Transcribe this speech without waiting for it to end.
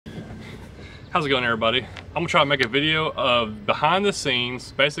How's it going, everybody? I'm gonna try to make a video of behind the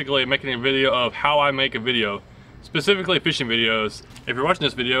scenes, basically making a video of how I make a video, specifically fishing videos. If you're watching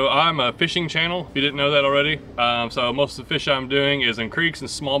this video, I'm a fishing channel, if you didn't know that already. So most of the fish I'm doing is in creeks and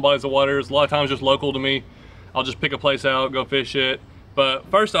small bodies of waters, a lot of times just local to me. I'll just pick a place out, go fish it. But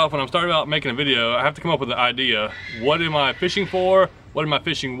first off, when I'm starting out making a video, I have to come up with an idea. What am I fishing for? What am I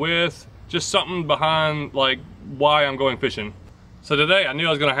fishing with? Just something behind like why I'm going fishing. So today I knew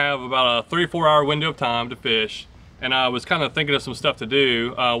I was gonna have about a 3 or 4 hour window of time to fish, and I was kind of thinking of some stuff to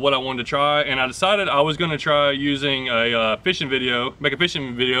do, what I wanted to try, and I decided I was gonna try using a fishing video, make a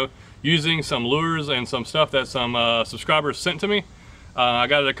fishing video using some lures and some stuff that some subscribers sent to me. I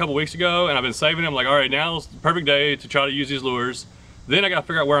got it a couple weeks ago and I've been saving them, like, all right, now's the perfect day to try to use these lures. Then I gotta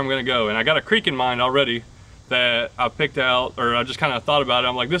figure out where I'm gonna go, and I got a creek in mind already that I picked out, or I just kind of thought about it.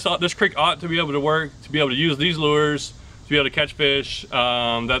 I'm like, this creek ought to be able to work, to be able to use these lures, to be able to catch fish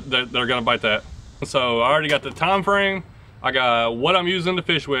that are gonna bite that. So I already got the time frame, I got what I'm using to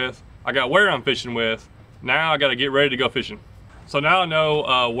fish with, I got where I'm fishing with. Now I gotta get ready to go fishing. So now I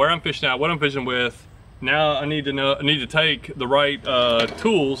know where I'm fishing at, what I'm fishing with. Now I need to take the right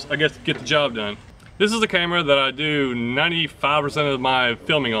tools, I guess, to get the job done. This is the camera that I do 95% of my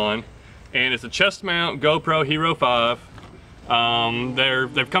filming on, and it's a chest mount GoPro Hero 5.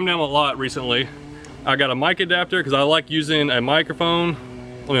 They've come down a lot recently. I got a mic adapter because I like using a microphone.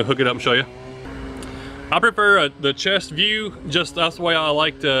 Let me hook it up and show you. I prefer the chest view, just that's the way I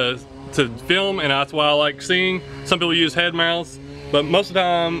like to film, and that's why I like seeing. Some people use head mounts, but most of the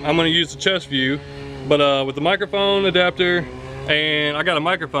time I'm going to use the chest view. But with the microphone adapter, and I got a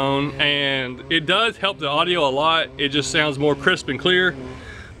microphone, and it does help the audio a lot. It just sounds more crisp and clear.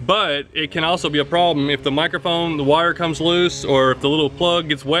 But it can also be a problem if the microphone, the wire comes loose, or if the little plug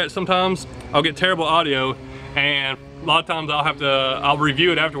gets wet sometimes. I'll get terrible audio, and a lot of times I'll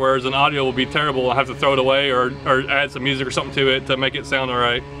review it afterwards and audio will be terrible. I'll have to throw it away or add some music or something to it to make it sound all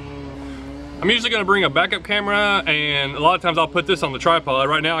right. I'm usually gonna bring a backup camera, and a lot of times I'll put this on the tripod.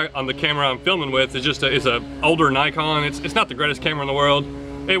 Right now on the camera I'm filming with is just it's a older Nikon. It's not the greatest camera in the world.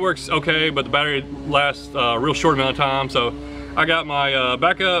 It works okay, but the battery lasts a real short amount of time. So I got my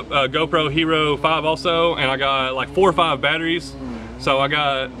backup GoPro Hero 5 also, and I got like 4 or 5 batteries. So I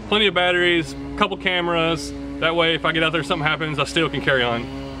got plenty of batteries, a couple cameras. That way if I get out there, something happens, I still can carry on.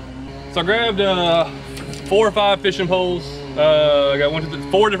 So I grabbed 4 or 5 fishing poles. I got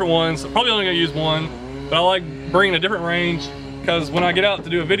 4 different ones. I'm probably only gonna use one, but I like bringing a different range, because when I get out to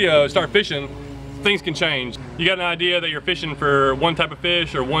do a video, start fishing, things can change. You got an idea that you're fishing for one type of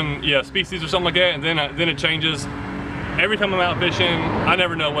fish or one species or something like that, and then it changes. Every time I'm out fishing, I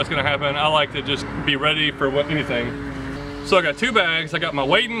never know what's gonna happen. I like to just be ready for anything. So I got 2 bags. I got my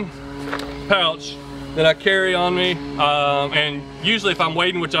wading pouch that I carry on me, and usually if I'm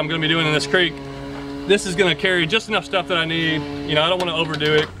wading, which I'm gonna be doing in this creek, this is gonna carry just enough stuff that I need. You know, I don't wanna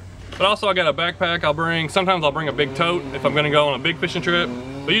overdo it. But also I got a backpack I'll bring. Sometimes I'll bring a big tote if I'm gonna go on a big fishing trip.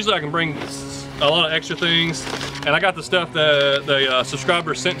 But usually I can bring a lot of extra things. And I got the stuff that the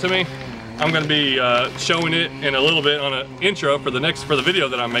subscribers sent to me. I'm gonna be showing it in a little bit on an intro for the video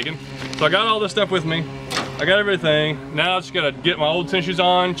that I'm making. So I got all this stuff with me. I got everything. Now I just gotta get my old tennis shoes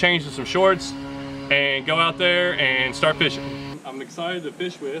on, change to some shorts, and go out there and start fishing. I'm excited to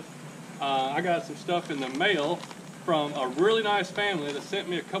fish with. I got some stuff in the mail from a really nice family that sent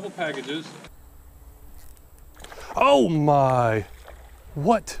me a couple packages. Oh my,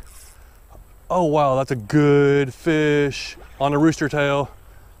 what? Oh wow, that's a good fish on a rooster tail.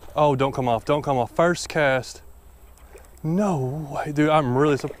 Oh, don't come off, don't come off. First cast. No way, dude, I'm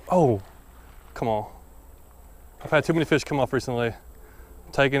really, oh, come on. I've had too many fish come off recently.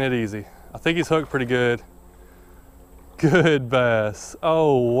 I'm taking it easy. I think he's hooked pretty good. Good bass.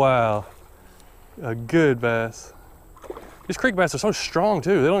 Oh, wow. A good bass. These creek bass are so strong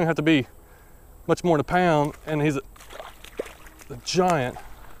too. They don't even have to be much more than a pound, and he's a giant.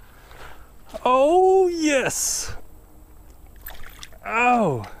 Oh, yes.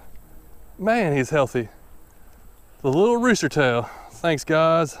 Oh, man, he's healthy. The little rooster tail. Thanks,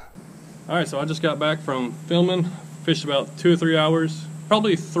 guys. All right, so I just got back from filming. Fished about 2 or 3 hours,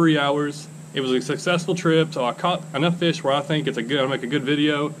 probably 3 hours. It was a successful trip, so I caught enough fish where I think I'll make a good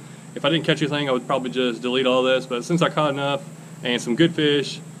video. If I didn't catch anything, I would probably just delete all this, but since I caught enough and some good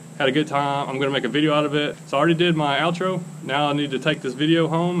fish, had a good time, I'm gonna make a video out of it. So I already did my outro. Now I need to take this video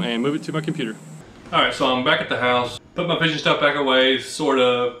home and move it to my computer. All right, so I'm back at the house. Put my fishing stuff back away, sort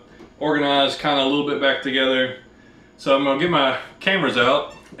of organized, kind of a little bit back together. So I'm gonna get my cameras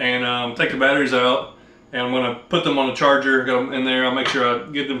out and take the batteries out, and I'm gonna put them on a charger, go in there, I'll make sure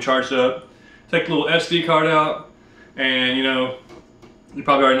I get them charged up. Take a little SD card out, and you know, You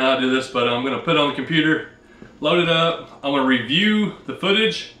probably already know how to do this, but I'm gonna put it on the computer, load it up. I'm gonna review the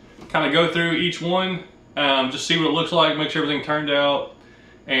footage, kind of go through each one, just see what it looks like, make sure everything turned out,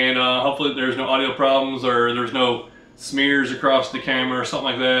 and hopefully there's no audio problems or there's no smears across the camera or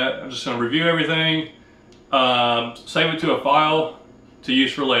something like that. I'm just gonna review everything, save it to a file to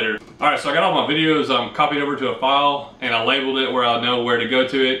use for later. All right, so I got all my videos copied over to a file, and I labeled it where I know where to go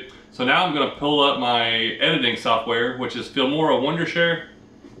to it. So now I'm gonna pull up my editing software, which is Filmora Wondershare.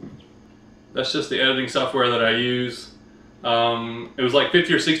 That's just the editing software that I use. It was like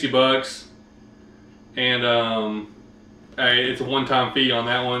 50 or 60 bucks, and it's a one-time fee on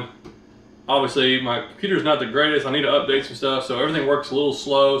that one. Obviously, my computer's not the greatest. I need to update some stuff, so everything works a little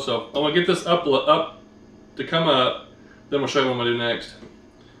slow. So I'm gonna get this up to come up, then we'll show you what I'm gonna do next.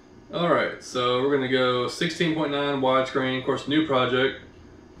 All right, so we're gonna go 16.9 widescreen, of course, new project.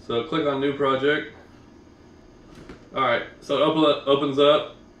 So click on new project. All right, so it opens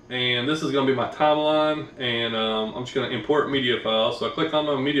up, and this is gonna be my timeline, and I'm just gonna import media files. So I click on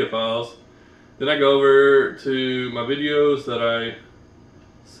my media files, then I go over to my videos that I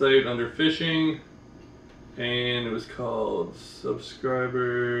saved under fishing, and it was called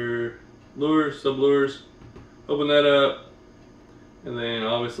subscriber lures, sub lures. Open that up, and then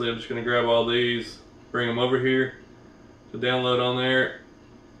obviously I'm just gonna grab all these, bring them over here to download on there.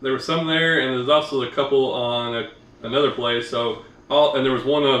 There was some there, and there's also a couple on another place. So and there was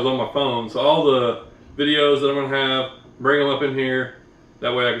one that was on my phone. So all the videos that I'm gonna have, bring them up in here.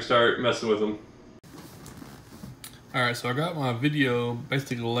 That way I can start messing with them. All right, so I got my video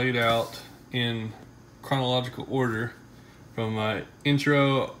basically laid out in chronological order from my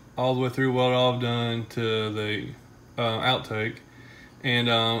intro all the way through what I've done to the outtake, and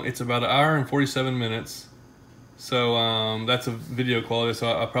it's about 1 hour and 47 minutes. So that's a video quality. So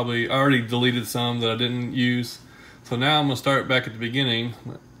I already deleted some that I didn't use. So now I'm gonna start back at the beginning.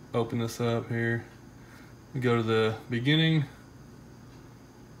 Open this up here. We go to the beginning.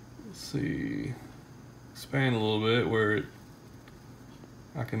 Let's see, expand a little bit where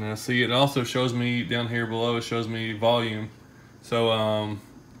I can see it. It also shows me down here below. It shows me volume. So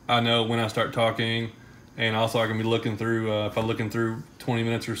I know when I start talking, and also I can be looking through. If I'm looking through 20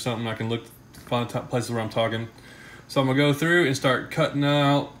 minutes or something, I can find places where I'm talking. So I'm gonna go through and start cutting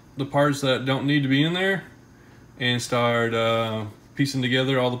out the parts that don't need to be in there, and start piecing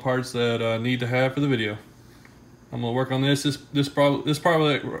together all the parts that I need to have for the video. I'm gonna work on this. This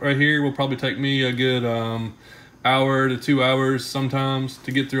probably right here will probably take me a good hour to 2 hours sometimes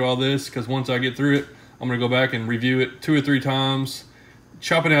to get through all this, because once I get through it, I'm gonna go back and review it 2 or 3 times,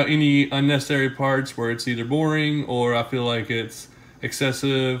 chopping out any unnecessary parts where it's either boring or I feel like it's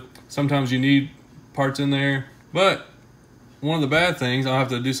excessive. Sometimes you need parts in there. But one of the bad things, I'll have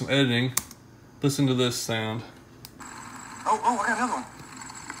to do some editing. Listen to this sound. Oh, I got another one.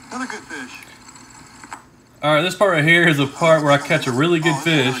 Another good fish. All right, this part right here is a part where I catch a really good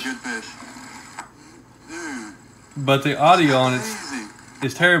fish. Good fish. Dude. But the audio on it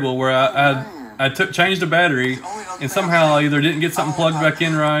is terrible, where I changed the battery, and somehow I either didn't get something plugged back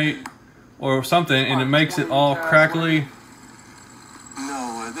in right or something, and it makes it all crackly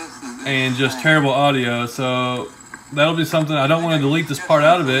and just terrible audio. So that'll be something. I don't want to delete this part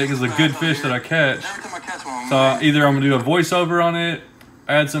out of it because it's a good fish that I catch. So either I'm gonna do a voiceover on it,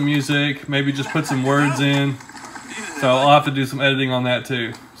 add some music, maybe just put some words in. So I'll have to do some editing on that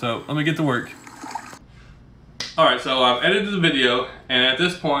too. So let me get to work. All right, so I've edited the video, and at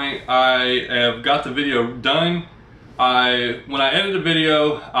this point I have got the video done. When I edited the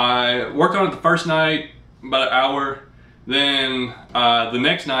video, I worked on it the first night about an hour. Then the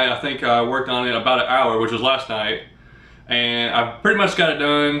next night, I think I worked on it about an hour, which was last night. And I pretty much got it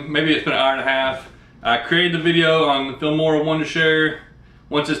done. Maybe it's been 1.5 hours. I created the video on Filmora Wondershare.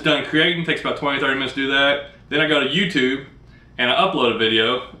 Once it's done creating, it takes about 20-30 minutes to do that. Then I go to YouTube and I upload a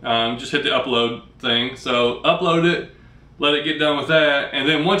video. Just hit the upload thing. So upload it, let it get done with that. And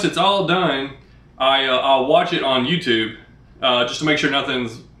then once it's all done, I'll watch it on YouTube just to make sure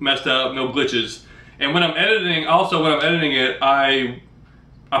nothing's messed up, no glitches. And when I'm editing, it, I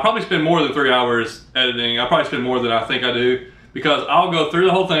probably spend more than 3 hours editing. I probably spend more than I think I do, because I'll go through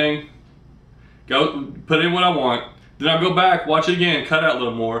the whole thing, go put in what I want, then I'll go back, watch it again, cut out a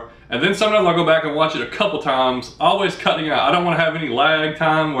little more, and then sometimes I'll go back and watch it a couple times, always cutting out. I don't want to have any lag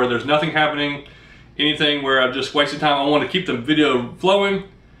time where there's nothing happening, anything where I've just wasted time. I want to keep the video flowing.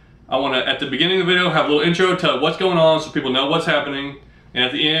 I want to, at the beginning of the video, have a little intro, tell what's going on so people know what's happening, and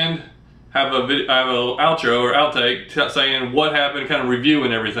at the end, have a outro or outtake saying what happened, kind of review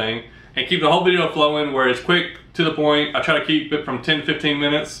and everything, and keep the whole video flowing where it's quick, to the point. I try to keep it from 10 to 15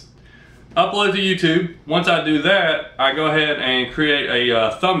 minutes. upload to YouTube. Once I do that, I go ahead and create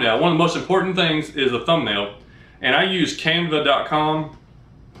a thumbnail. One of the most important things is a thumbnail. And I use canva.com.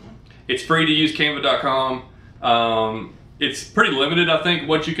 It's free to use canva.com. It's pretty limited, I think,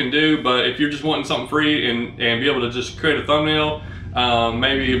 what you can do, but if you're just wanting something free and be able to just create a thumbnail,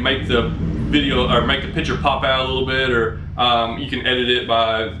 maybe make the video or make the picture pop out a little bit, or you can edit it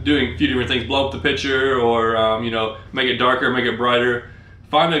by doing a few different things, blow up the picture, or you know, make it darker, make it brighter.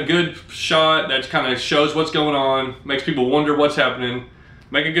 Find a good shot that kind of shows what's going on, makes people wonder what's happening.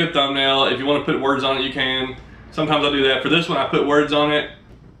 Make a good thumbnail. If you want to put words on it, you can. Sometimes I'll do that. For this one, I put words on it.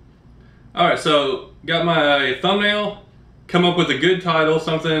 Alright, so got my thumbnail. Come up with a good title,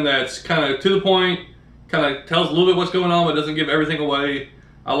 something that's kind of to the point, kind of tells a little bit what's going on, but doesn't give everything away.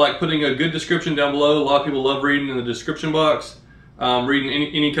 I like putting a good description down below. A lot of people love reading in the description box, reading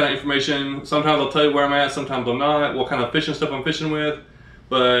any kind of information. Sometimes I'll tell you where I'm at, sometimes I'm not, what kind of fishing stuff I'm fishing with.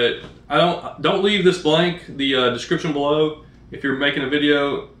 But I don't leave this blank, the description below. If you're making a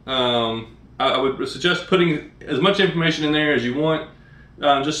video, I would suggest putting as much information in there as you want,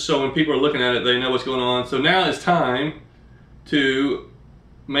 just so when people are looking at it, they know what's going on. So now it's time to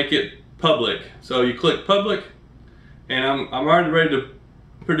make it public. So you click public, and I'm already ready to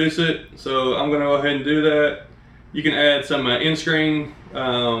produce it, so I'm gonna go ahead and do that. You can add some in-screen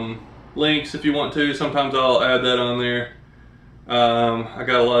links if you want to. Sometimes I'll add that on there. I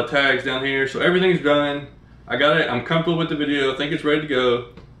got a lot of tags down here, so everything's done. I got it. I'm comfortable with the video. I think it's ready to go.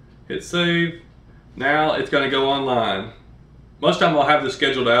 Hit save. Now it's gonna go online. Most time I'll have this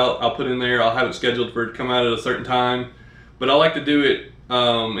scheduled out. I'll put in there, I'll have it scheduled for it to come out at a certain time, but I like to do it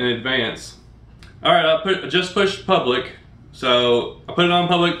in advance. Alright, I just pushed public, so I put it on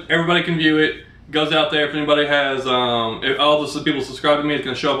public. Everybody can view it. It goes out there. If anybody has, if all the people subscribe to me, it's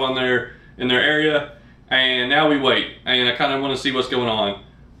going to show up on in their area. And now we wait, and I kind of want to see what's going on.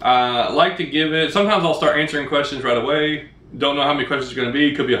 I like to give it, sometimes I'll start answering questions right away. Don't know how many questions are going to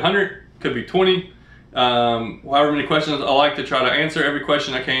be. Could be 100, could be 20. However many questions, I like to try to answer every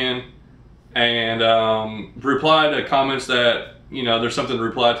question I can, and reply to comments that, you know, there's something to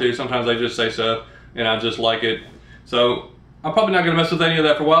reply to. Sometimes they just say stuff and I just like it. So I'm probably not going to mess with any of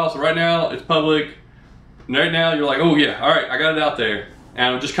that for a while. So right now it's public. And right now you're like, oh yeah, all right, I got it out there.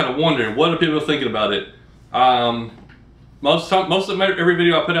 And I'm just kind of wondering, what are people thinking about it? Most of every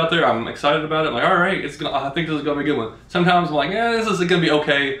video I put out there, I'm excited about it. I'm like, all right, I think this is gonna be a good one. Sometimes I'm like, yeah, this is gonna be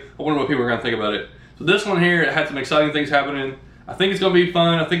okay. I wonder what people are gonna think about it. So this one here, it had some exciting things happening. I think it's gonna be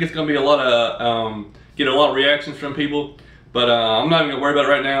fun. I think it's gonna be a lot of get a lot of reactions from people. But I'm not even gonna worry about it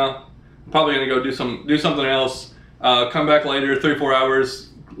right now. I'm probably gonna go do something else. Come back later, 3-4 hours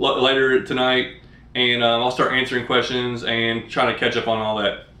later tonight, and I'll start answering questions and trying to catch up on all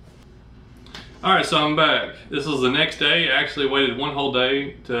that. Alright, so I'm back. This is the next day. I actually waited one whole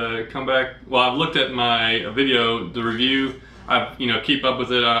day to come back. Well, I've looked at my video, the review. I keep up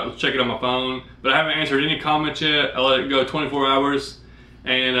with it. I check it on my phone, but I haven't answered any comments yet. I let it go 24 hours.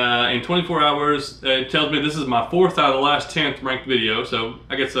 And in 24 hours, it tells me this is my 4th out of the last 10th ranked video, so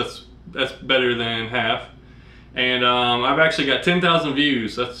I guess that's better than half. And I've actually got 10,000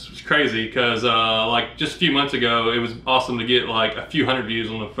 views. That's crazy, because like just a few months ago, it was awesome to get like a few hundred views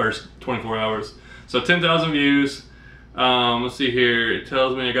on the first 24 hours. So 10,000 views. Let's see here. It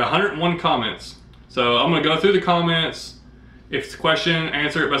tells me I got 101 comments. So I'm gonna go through the comments. If it's a question,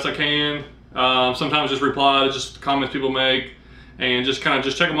 answer it best I can. Sometimes just reply to just comments people make, and just kind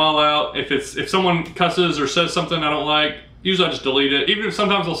of check them all out. If someone cusses or says something I don't like, usually I just delete it. Even if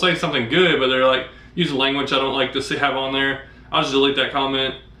sometimes they'll say something good, but they're like using language I don't like to have on there, I'll just delete that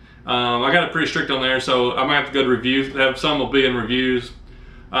comment. I got it pretty strict on there, so I might have to go to reviews. Some will be in reviews.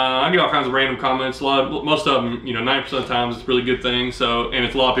 I get all kinds of random comments. Most of them, 90% of the times, it's really good things. So, and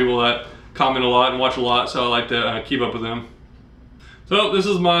it's a lot of people that comment a lot and watch a lot, so I like to keep up with them. So this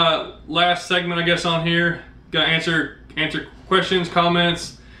is my last segment, I guess, on here. Gonna answer questions,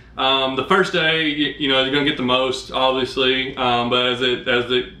 comments. The first day, you're gonna get the most, obviously, but as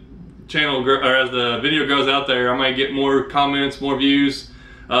the channel or as the video goes out there, I might get more comments, more views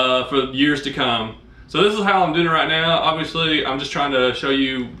for years to come. So this is how I'm doing it right now. Obviously, I'm just trying to show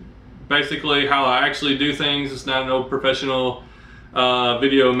you basically how I actually do things. It's not no professional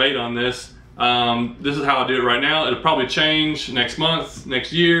video made on this. This is how I do it right now. It'll probably change next month,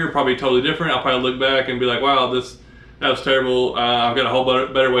 next year, probably totally different. I'll probably look back and be like, wow, that was terrible. I've got a whole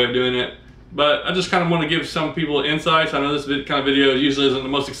better way of doing it. But I just kind of want to give some people insights. I know this kind of video usually isn't the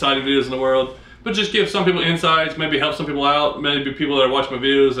most exciting videos in the world, but just give some people insights, maybe help some people out, maybe people that are watching my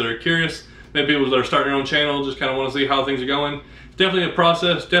videos that are curious, maybe people that are starting their own channel, just kind of want to see how things are going. It's definitely a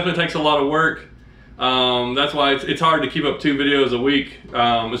process, definitely takes a lot of work. That's why it's hard to keep up 2 videos a week.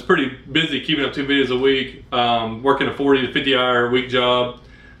 It's pretty busy keeping up 2 videos a week, working a 40 to 50 hour week job,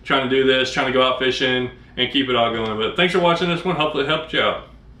 trying to do this, trying to go out fishing and keep it all going. But thanks for watching this one. Hopefully it helped you out.